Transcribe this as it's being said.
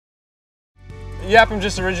Yappem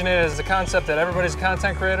just originated as the concept that everybody's a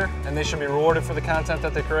content creator and they should be rewarded for the content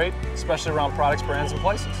that they create, especially around products, brands, and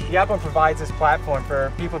places. Yappem provides this platform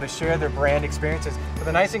for people to share their brand experiences. But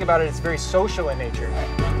the nice thing about it, it's very social in nature.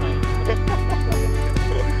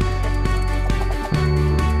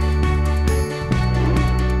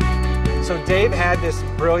 So Dave had this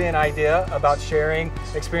brilliant idea about sharing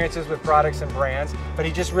experiences with products and brands, but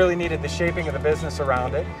he just really needed the shaping of the business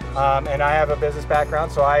around it. And I have a business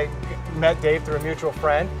background, so I met Dave through a mutual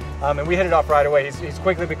friend, and we hit it off right away. He's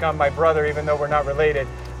quickly become my brother, even though we're not related.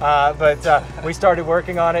 But we started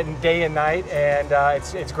working on it day and night, and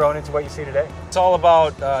it's grown into what you see today. It's all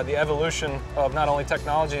about the evolution of not only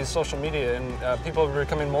technology, social media, and people are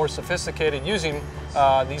becoming more sophisticated using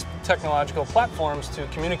these technological platforms to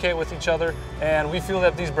communicate with each other. And we feel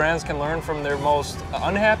that these brands can learn from their most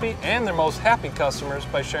unhappy and their most happy customers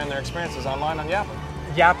by sharing their experiences online on Yappem.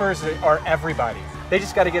 Yappers are everybody. They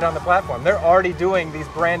just got to get on the platform. They're already doing these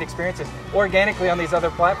brand experiences organically on these other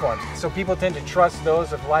platforms. So people tend to trust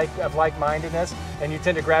those of like-mindedness, and you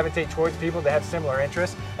tend to gravitate towards people that have similar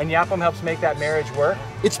interests. And Yappem helps make that marriage work.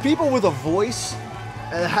 It's people with a voice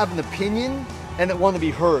that have an opinion and that want to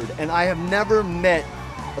be heard. And I have never met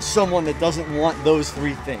someone that doesn't want those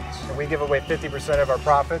three things. We give away 50% of our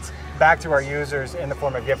profits back to our users in the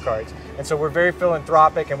form of gift cards. And so we're very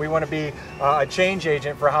philanthropic, and we want to be a change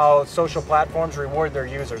agent for how social platforms reward their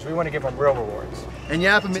users. We want to give them real rewards. And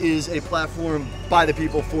Yappem is a platform by the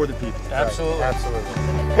people for the people. Absolutely. Right.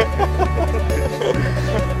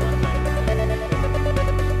 Absolutely.